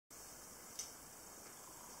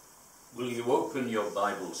Will you open your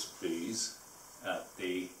Bibles, please, at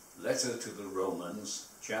the letter to the Romans,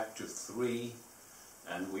 chapter 3,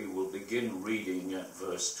 and we will begin reading at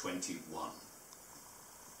verse 21.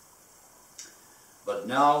 But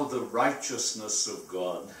now the righteousness of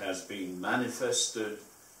God has been manifested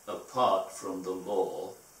apart from the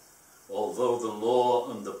law, although the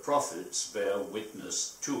law and the prophets bear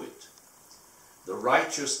witness to it. The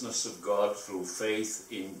righteousness of God through faith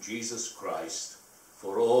in Jesus Christ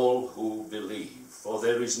for all who believe, for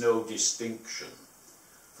there is no distinction,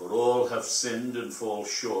 for all have sinned and fall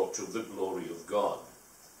short of the glory of God,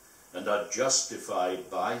 and are justified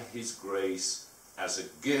by his grace as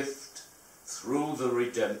a gift through the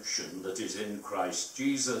redemption that is in Christ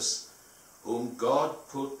Jesus, whom God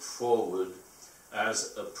put forward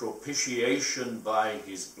as a propitiation by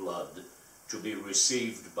his blood to be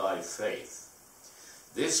received by faith.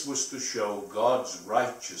 This was to show God's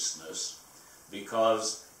righteousness,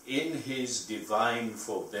 because in his divine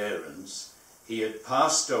forbearance he had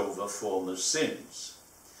passed over former sins.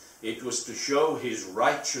 It was to show his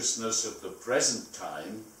righteousness at the present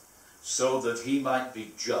time, so that he might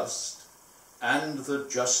be just and the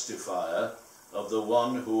justifier of the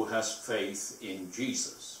one who has faith in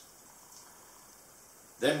Jesus.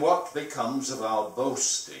 Then what becomes of our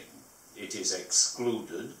boasting? It is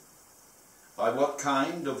excluded. By what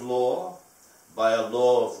kind of law? By a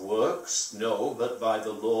law of works? No, but by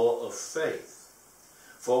the law of faith.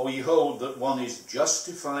 For we hold that one is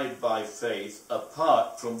justified by faith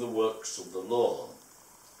apart from the works of the law.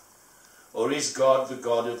 Or is God the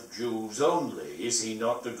God of Jews only? Is he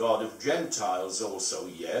not the God of Gentiles also?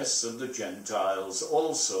 Yes, of the Gentiles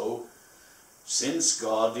also, since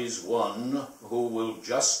God is one who will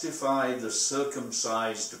justify the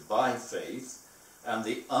circumcised by faith and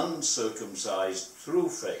the uncircumcised through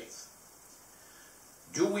faith.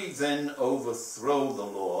 Do we then overthrow the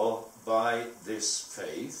law by this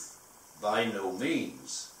faith? By no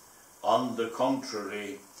means. On the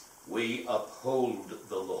contrary, we uphold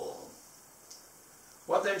the law.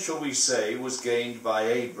 What then shall we say was gained by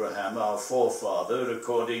Abraham, our forefather,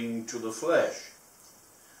 according to the flesh?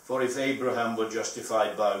 For if Abraham were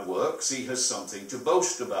justified by works, he has something to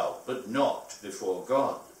boast about, but not before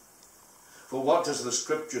God. For what does the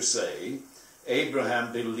Scripture say?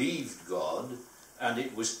 Abraham believed God, and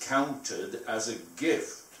it was counted as a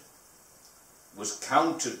gift, was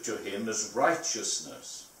counted to him as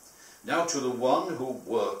righteousness. Now to the one who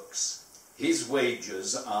works, his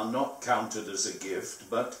wages are not counted as a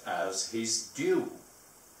gift, but as his due.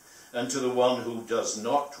 And to the one who does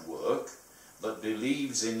not work, but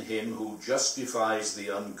believes in him who justifies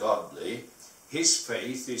the ungodly, his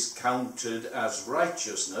faith is counted as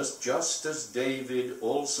righteousness, just as David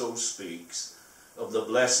also speaks of the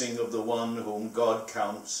blessing of the one whom God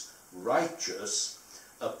counts righteous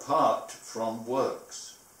apart from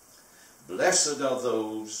works. Blessed are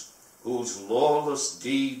those whose lawless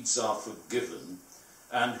deeds are forgiven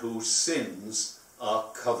and whose sins are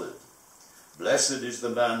covered. Blessed is the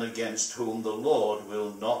man against whom the Lord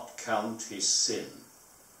will not count his sin.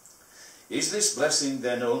 Is this blessing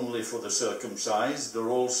then only for the circumcised, or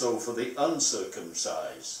also for the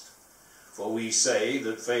uncircumcised? For we say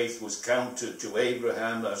that faith was counted to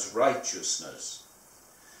Abraham as righteousness.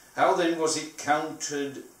 How then was it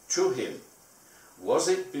counted to him? Was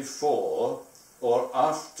it before or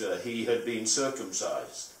after he had been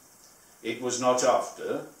circumcised? It was not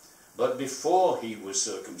after, but before he was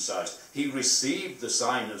circumcised. He received the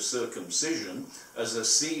sign of circumcision as a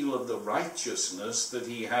seal of the righteousness that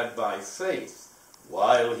he had by faith,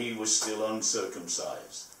 while he was still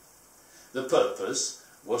uncircumcised. The purpose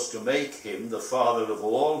was to make him the father of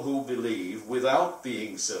all who believe without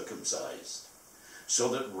being circumcised, so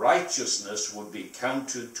that righteousness would be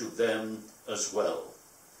counted to them as well,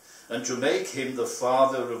 and to make him the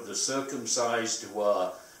father of the circumcised who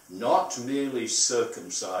are not merely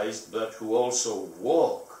circumcised, but who also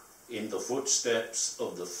walk in the footsteps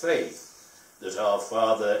of the faith that our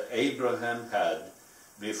father Abraham had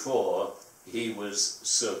before he was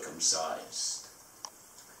circumcised.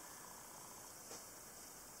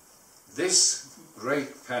 This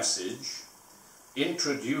great passage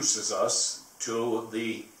introduces us to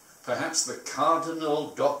perhaps the cardinal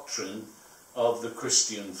doctrine of the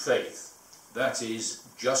Christian faith, that is,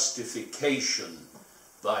 justification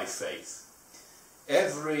by faith.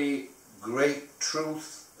 Every great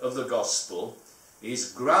truth of the gospel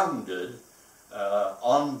is grounded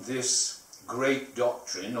on this great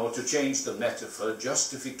doctrine, or to change the metaphor,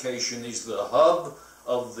 justification is the hub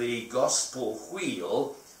of the gospel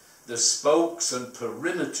wheel, the spokes and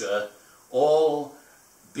perimeter all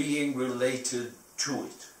being related to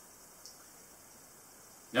it.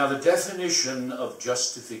 Now the definition of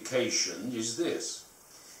justification is this.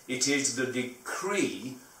 It is the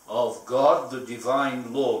decree of God, the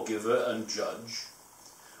divine lawgiver and judge,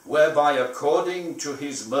 whereby according to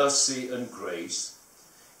his mercy and grace,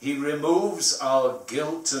 he removes our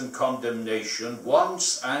guilt and condemnation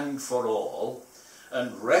once and for all,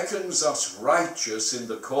 and reckons us righteous in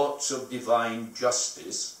the courts of divine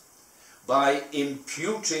justice by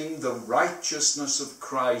imputing the righteousness of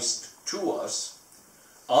Christ to us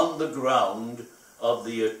on the ground of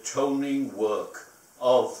the atoning work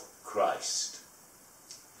of Christ.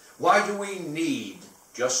 Why do we need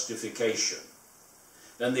justification?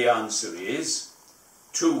 And the answer is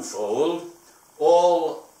twofold.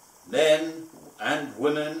 All men and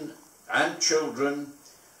women and children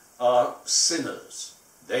are sinners.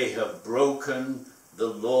 They have broken the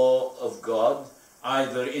law of God,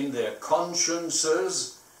 either in their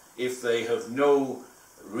consciences, if they have no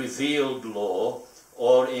revealed law,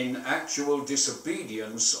 or in actual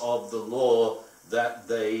disobedience of the law that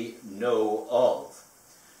they know of.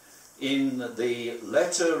 In the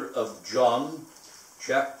letter of John,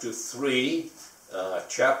 chapter 3, a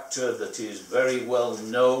chapter that is very well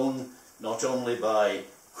known not only by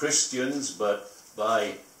Christians but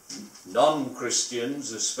by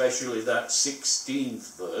non-Christians, especially that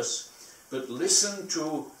 16th verse, but listen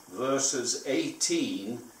to verses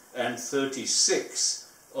 18 and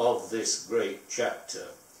 36 of this great chapter.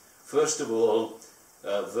 First of all,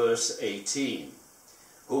 verse 18.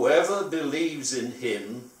 Whoever believes in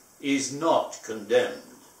him is not condemned,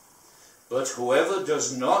 but whoever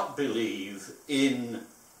does not believe in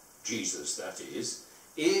Jesus, that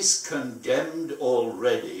is condemned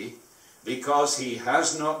already, because he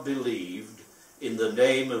has not believed in the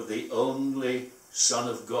name of the only Son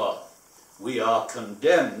of God. We are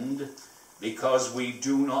condemned because we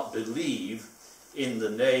do not believe in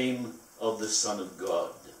the name of the Son of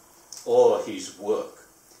God or his work.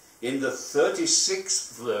 In the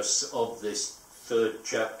 36th verse of this 3rd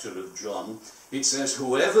chapter of John, it says,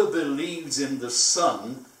 whoever believes in the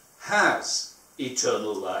Son has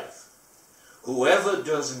eternal life. Whoever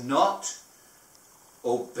does not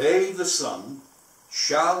obey the Son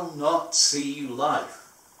shall not see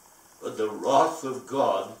life, but the wrath of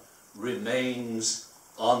God remains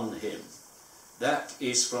on him. That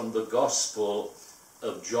is from the Gospel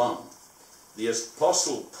of John. The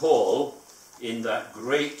Apostle Paul, in that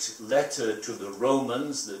great letter to the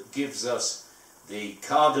Romans that gives us the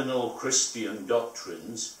cardinal Christian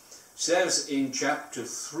doctrines, says in chapter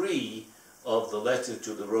 3 of the letter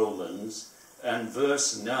to the Romans and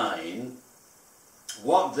verse 9,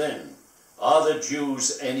 what then? Are the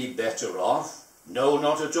Jews any better off? No,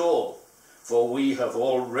 not at all. For we have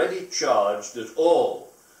already charged that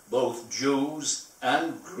all, both Jews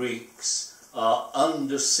and Greeks, are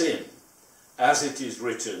under sin, as it is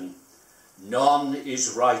written, none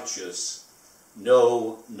is righteous,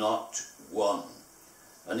 no, not one.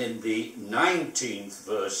 And in the 19th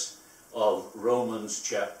verse of Romans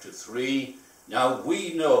chapter 3, now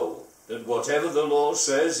we know that whatever the law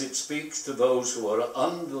says, it speaks to those who are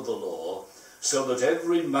under the law, so that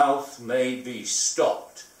every mouth may be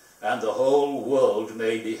stopped, and the whole world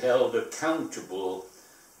may be held accountable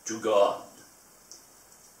to God.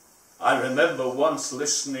 I remember once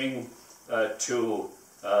listening to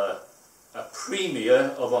a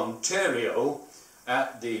Premier of Ontario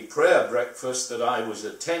at the prayer breakfast that I was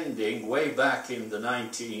attending way back in the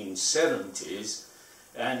 1970s,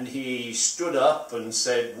 and he stood up and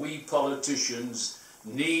said, we politicians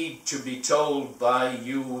need to be told by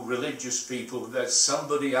you religious people that there's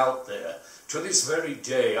somebody out there. To this very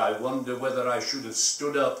day, I wonder whether I should have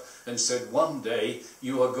stood up and said, one day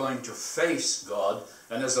you are going to face God.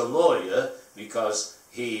 And as a lawyer, because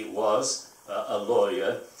he was a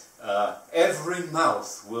lawyer, every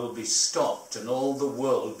mouth will be stopped and all the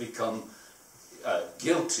world become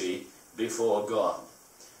guilty before God.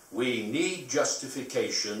 We need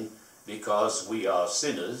justification because we are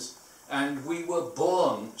sinners, and we were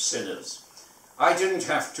born sinners. I didn't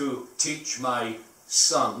have to teach my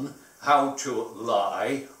son how to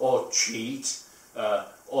lie or cheat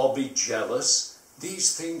or be jealous.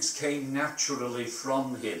 These things came naturally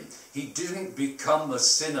from him. He didn't become a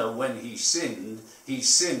sinner when he sinned. He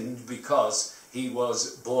sinned because he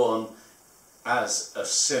was born as a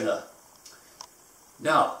sinner.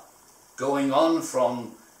 Now, going on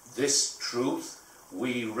from this truth,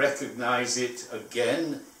 we recognize it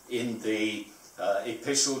again in the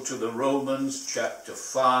epistle to the Romans, chapter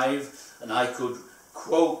 5, and I could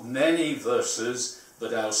quote many verses,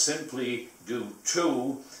 but I'll simply do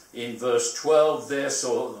two. In verse 12,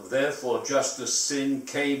 therefore just as sin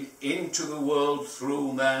came into the world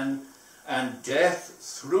through man, and death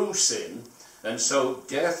through sin, and so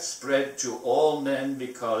death spread to all men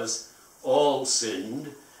because all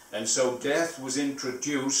sinned, and so death was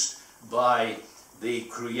introduced by the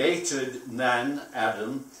created man,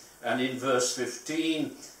 Adam, and in verse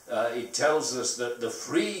 15 it tells us that the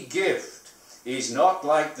free gift is not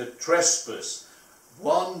like the trespass.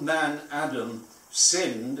 One man, Adam,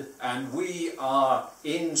 sinned, and we are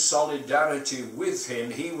in solidarity with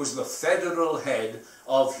him. He was the federal head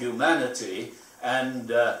of humanity,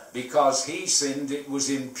 and because he sinned, it was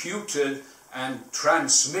imputed and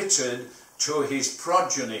transmitted to his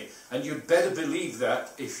progeny. And you'd better believe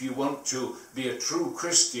that if you want to be a true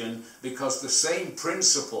Christian, because the same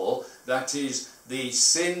principle, that is the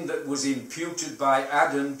sin that was imputed by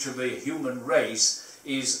Adam to the human race,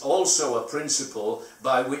 is also a principle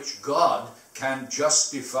by which God can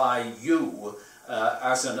justify you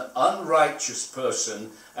as an unrighteous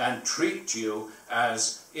person and treat you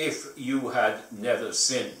as if you had never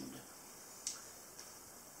sinned.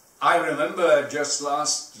 I remember just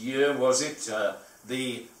last year, was it,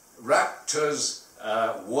 the Raptors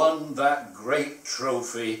won that great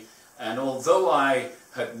trophy, and although I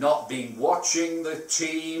had not been watching the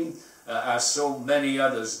team as so many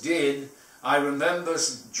others did, I remember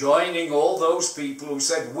joining all those people who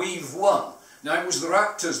said, "We've won." Now, it was the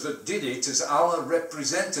Raptors that did it as our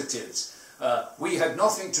representatives. We had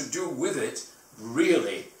nothing to do with it,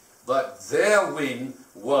 really, but their win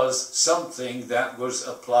was something that was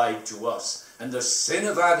applied to us. And the sin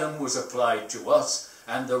of Adam was applied to us,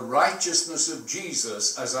 and the righteousness of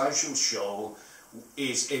Jesus, as I shall show,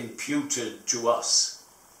 is imputed to us.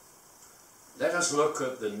 Let us look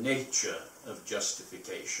at the nature of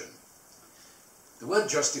justification. The word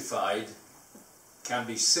justified can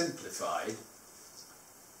be simplified.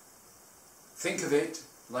 Think of it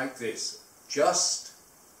like this: just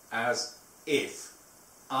as if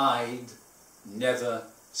I'd never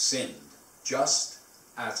sinned. Just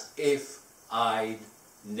as if I'd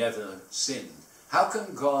never sinned. How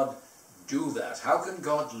can God do that? How can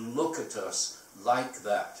God look at us like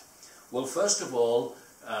that? Well, first of all,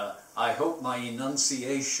 I hope my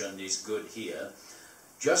enunciation is good here.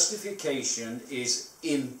 Justification is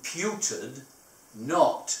imputed,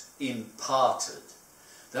 not imparted.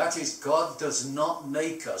 That is, God does not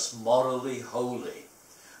make us morally holy,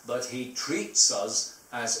 but he treats us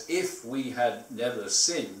as if we had never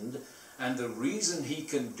sinned, and the reason he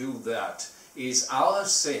can do that is our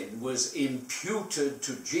sin was imputed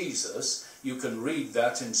to Jesus. You can read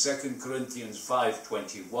that in 2 Corinthians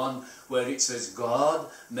 5:21, where it says, God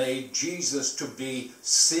made Jesus to be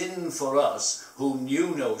sin for us who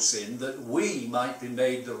knew no sin, that we might be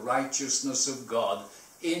made the righteousness of God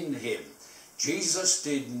in him. Jesus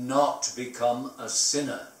did not become a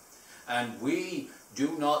sinner, and we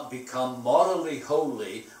do not become morally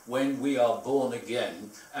holy when we are born again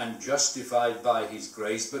and justified by his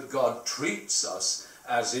grace, but God treats us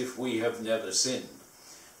as if we have never sinned.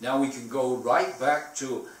 Now we can go right back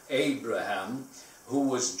to Abraham, who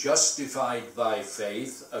was justified by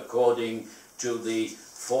faith according to the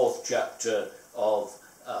 4th chapter of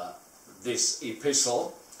this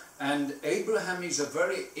epistle. And Abraham is a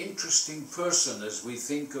very interesting person as we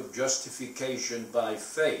think of justification by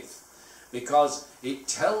faith, because it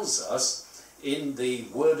tells us in the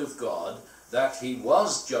Word of God that he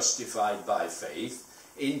was justified by faith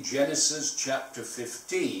in Genesis chapter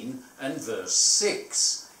 15 and verse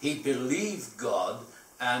 6. He believed God,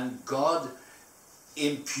 and God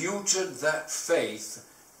imputed that faith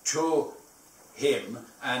to him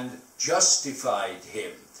and justified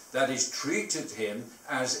him. That is, treated him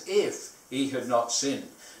as if he had not sinned.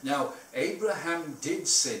 Now, Abraham did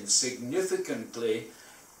sin significantly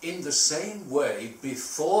in the same way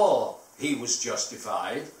before he was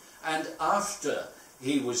justified and after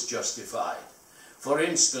he was justified. For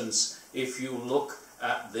instance, if you look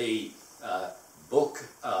at the book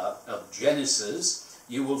of Genesis,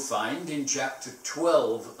 you will find in chapter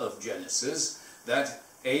 12 of Genesis that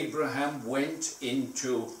Abraham went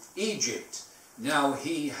into Egypt. Now,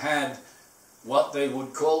 he had what they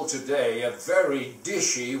would call today a very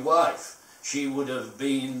dishy wife. She would have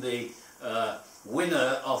been the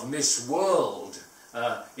winner of Miss World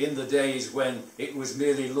in the days when it was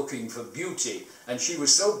merely looking for beauty. And she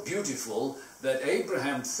was so beautiful that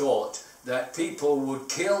Abraham thought that people would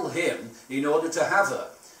kill him in order to have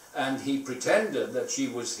her. And he pretended that she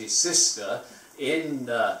was his sister in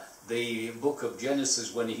the book of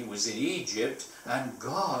Genesis when he was in Egypt, and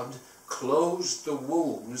God closed the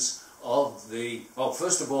wombs of the... Well,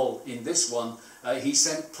 first of all, in this one, he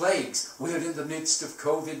sent plagues. We're in the midst of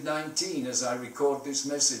COVID-19 as I record this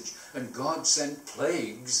message, and God sent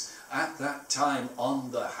plagues at that time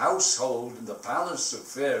on the household in the palace of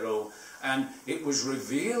Pharaoh, and it was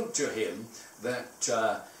revealed to him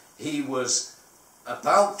that he was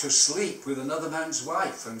about to sleep with another man's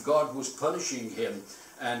wife, and God was punishing him,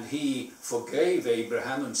 and he forgave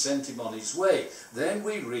Abraham and sent him on his way. Then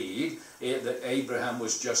we read that Abraham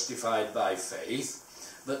was justified by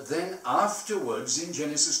faith, but then afterwards in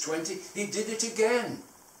Genesis 20 he did it again.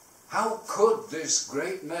 How could this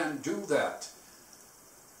great man do that?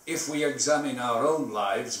 If we examine our own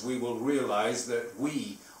lives, we will realize that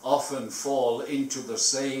we often fall into the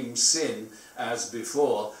same sin as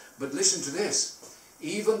before. But listen to this.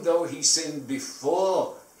 Even though he sinned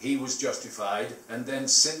before he was justified and then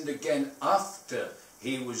sinned again after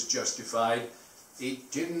he was justified,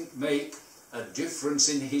 it didn't make a difference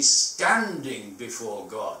in his standing before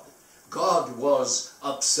God. God was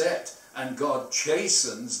upset, and God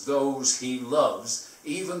chastens those he loves,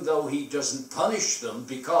 even though he doesn't punish them,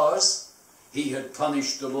 because he had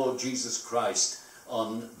punished the Lord Jesus Christ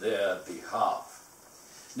on their behalf.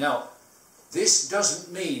 Now, this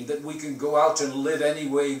doesn't mean that we can go out and live any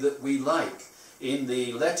way that we like. In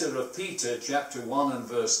the letter of Peter, chapter 1 and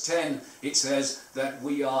verse 10, it says that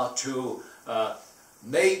we are to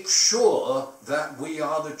make sure that we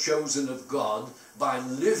are the chosen of God by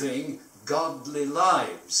living godly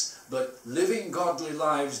lives. But living godly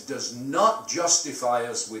lives does not justify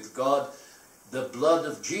us with God. The blood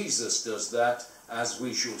of Jesus does that, as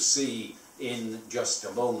we shall see in just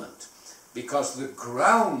a moment. Because the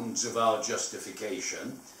grounds of our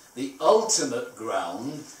justification, the ultimate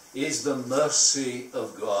ground, is the mercy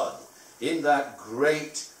of God. In that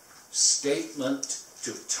great statement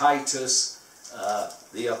to Titus,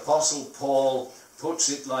 the Apostle Paul puts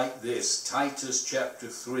it like this, Titus chapter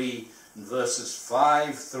 3, verses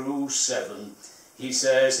 5 through 7, he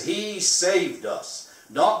says, "He saved us,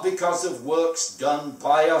 not because of works done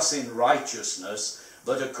by us in righteousness,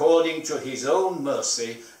 but according to his own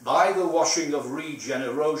mercy, by the washing of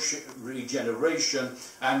regeneration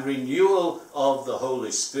and renewal of the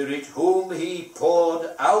Holy Spirit, whom he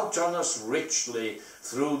poured out on us richly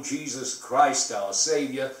through Jesus Christ our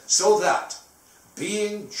Saviour, so that,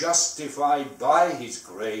 being justified by his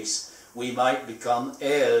grace, we might become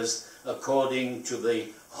heirs according to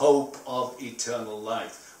the hope of eternal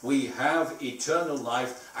life." We have eternal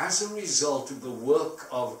life as a result of the work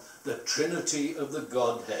of the Trinity of the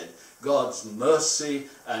Godhead, God's mercy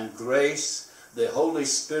and grace, the Holy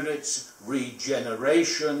Spirit's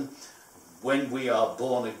regeneration when we are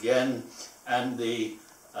born again, and the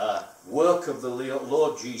work of the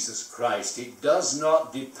Lord Jesus Christ. It does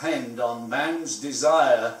not depend on man's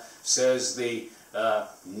desire, says the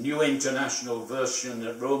New International Version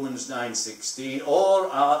of Romans 9:16,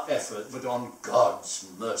 or our effort, but on God's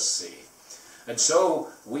mercy. And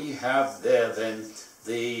so we have there then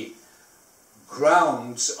the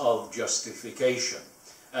grounds of justification,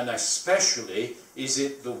 and especially is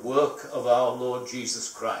it the work of our Lord Jesus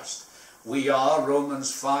Christ. We are,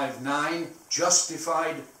 Romans 5:9,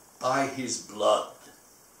 justified by his blood.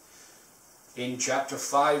 In chapter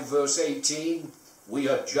 5 verse 18, we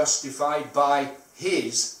are justified by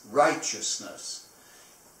his righteousness.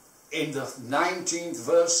 In the 19th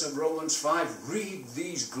verse of Romans 5, read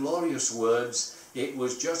these glorious words. It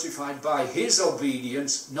was justified by his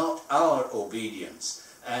obedience, not our obedience.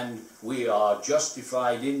 And we are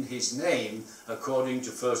justified in his name, according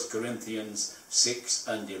to 1 Corinthians 6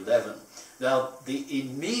 and 11. Now, the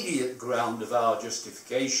immediate ground of our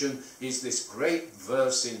justification is this great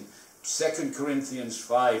verse in 2 Corinthians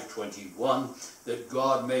 5:21, that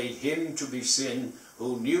God made him to be sin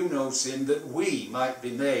who knew no sin, that we might be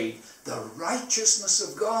made the righteousness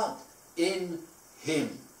of God in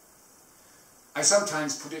him. I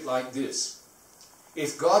sometimes put it like this: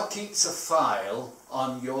 if God keeps a file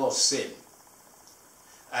on your sin,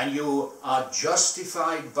 and you are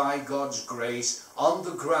justified by God's grace on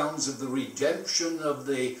the grounds of the redemption of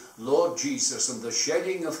the Lord Jesus and the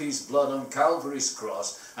shedding of his blood on Calvary's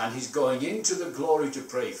cross, and he's going into the glory to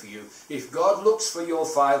pray for you, if God looks for your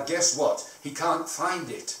file, guess what? He can't find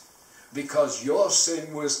it, because your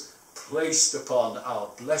sin was placed upon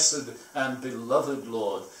our blessed and beloved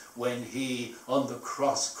Lord when he on the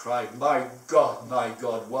cross cried, my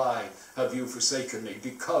God, why have you forsaken me?"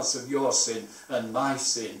 Because of your sin and my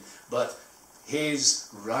sin. But his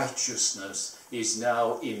righteousness is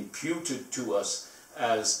now imputed to us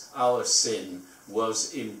as our sin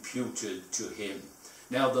was imputed to him.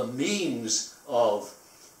 Now, the means of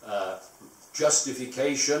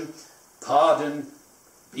justification, pardon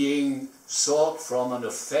being sought from an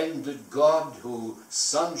offended God whose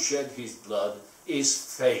Son shed his blood, is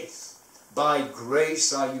faith. By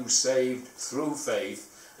grace are you saved through faith,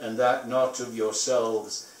 and that not of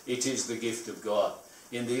yourselves, it is the gift of God.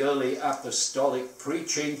 In the early apostolic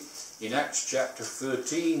preaching, in Acts chapter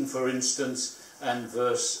 13, for instance, and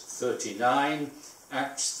verse 39,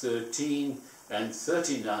 Acts 13 and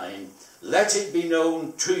 39, let it be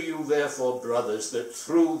known to you, therefore, brothers, that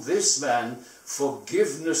through this man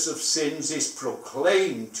forgiveness of sins is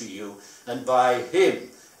proclaimed to you, and by him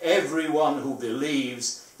everyone who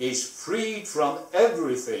believes is freed from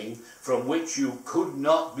everything from which you could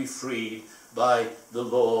not be freed by the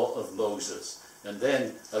law of Moses. And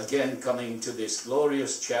then again coming to this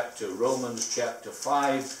glorious chapter, Romans chapter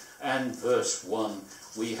 5 and verse 1,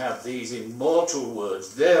 we have these immortal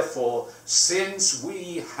words, therefore, since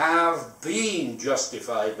we have been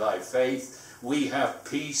justified by faith, we have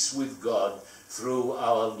peace with God through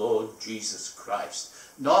our Lord Jesus Christ.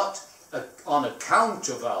 Not on account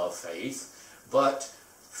of our faith, but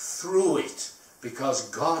through it, because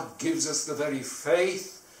God gives us the very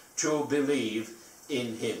faith to believe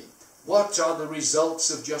in him. What are the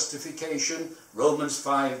results of justification? Romans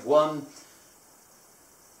 5:1,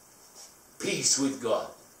 peace with God.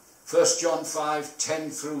 1 John 5:10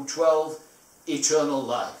 through 12, eternal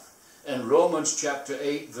life. And Romans chapter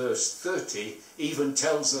 8 verse 30 even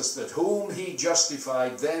tells us that whom he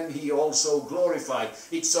justified, them he also glorified.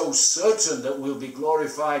 It's so certain that we'll be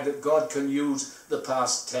glorified that God can use the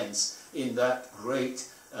past tense in that great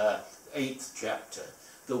 8th chapter.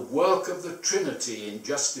 The work of the Trinity in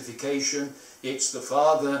justification, it's the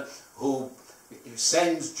Father who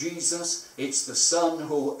sends Jesus, it's the Son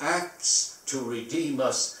who acts to redeem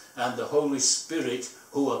us, and the Holy Spirit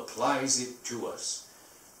who applies it to us.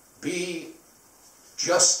 Be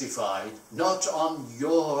justified not on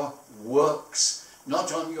your works,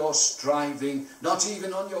 not on your striving, not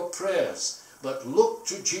even on your prayers, but look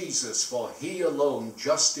to Jesus, for he alone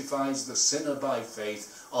justifies the sinner by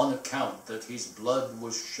faith on account that his blood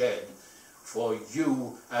was shed for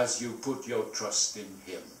you as you put your trust in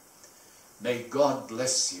him. May God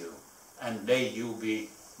bless you, and may you be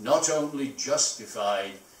not only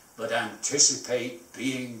justified, but anticipate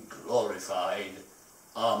being glorified.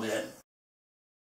 Amen.